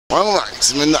Well,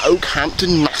 mate, I'm in the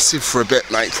Okehampton Massive for a bit,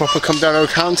 mate. Proper come down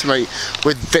Okehampton, mate,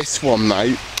 with this one,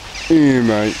 mate. Yeah,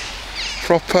 mate.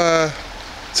 Proper...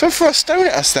 So throw a stone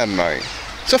at us then, mate.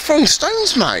 So throwing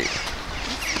stones, mate.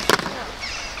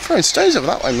 Throwing stones over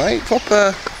that way, mate.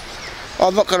 Proper... Oh,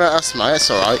 I'm not going to us, mate,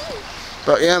 it's alright.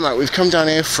 But yeah, mate, we've come down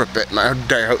here for a bit, mate. How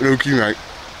day out, looky, mate.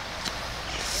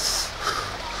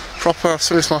 Proper,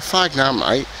 so it's my fag now,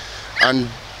 mate. And...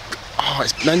 Oh,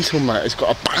 it's mental, mate. It's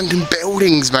got abandoned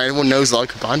buildings, mate. Everyone knows I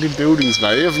like abandoned buildings,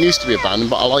 mate. They haven't used to be abandoned,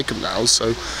 but I like them now,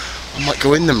 so I might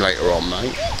go in them later on,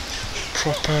 mate.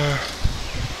 Proper...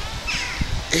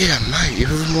 Yeah, mate,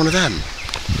 you've ever ridden one of them?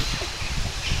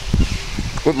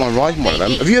 Wouldn't mind riding one of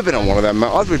them. Have you ever been on one of them, mate?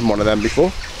 I've ridden one of them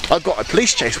before. I got a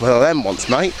police chase with one of them once,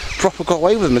 mate. Proper got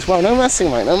away with them as well. No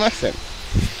messing, mate, no messing.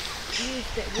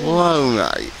 Whoa,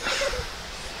 mate.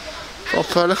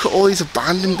 Proper, look at all these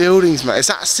abandoned buildings, mate. Is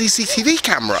that a CCTV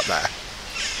camera up there?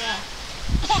 Yeah.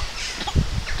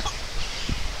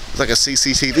 It's like a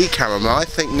CCTV camera, mate. I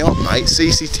think not, mate.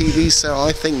 CCTV, so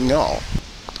I think not.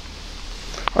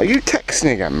 Are you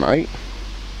texting again, mate?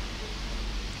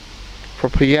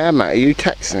 Proper, yeah, mate. Are you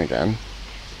texting again?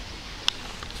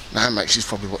 Nah, mate, she's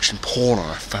probably watching porn on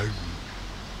her phone.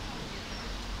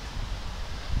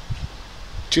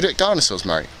 Do you like dinosaurs,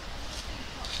 mate?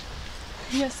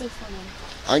 You're so funny.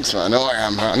 Thanks, mate. I know I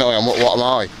am, mate. I know I am. What am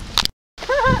I?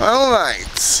 Well,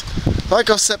 mate, like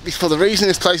I've said before, the reason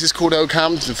this place is called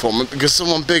Okehampton for me because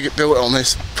someone big built it on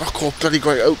this bloody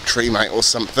great oak tree, mate, or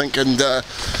something, and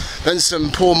then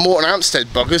some poor Morton Hampstead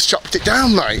buggers chopped it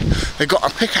down, mate. They got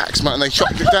a pickaxe, mate, and they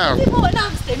chopped it down. Morton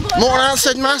Hampstead? Morton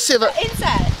Hampstead Massive.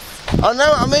 Insects. I know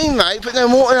what I mean, mate, but no,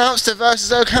 Morton Hampstead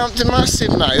versus Okehampton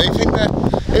Massive, mate. They think that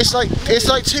it's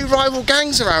like two rival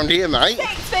gangs around here, mate.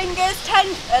 6 fingers, 10,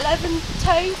 11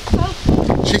 toes, 12.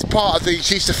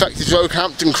 She's defected to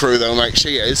Okehampton crew though, mate,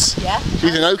 she is. Yeah.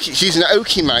 She's an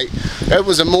Okie, mate. It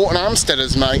was a Morton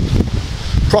Hampsteaders, mate.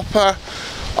 Proper,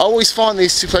 I always find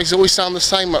these two places always sound the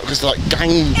same, mate, because they're like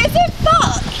gang... Is it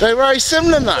fuck? They're very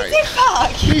similar, mate. Is it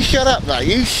fuck? You shut up, mate,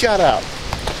 you shut up.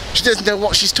 She doesn't know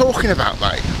what she's talking about,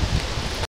 mate.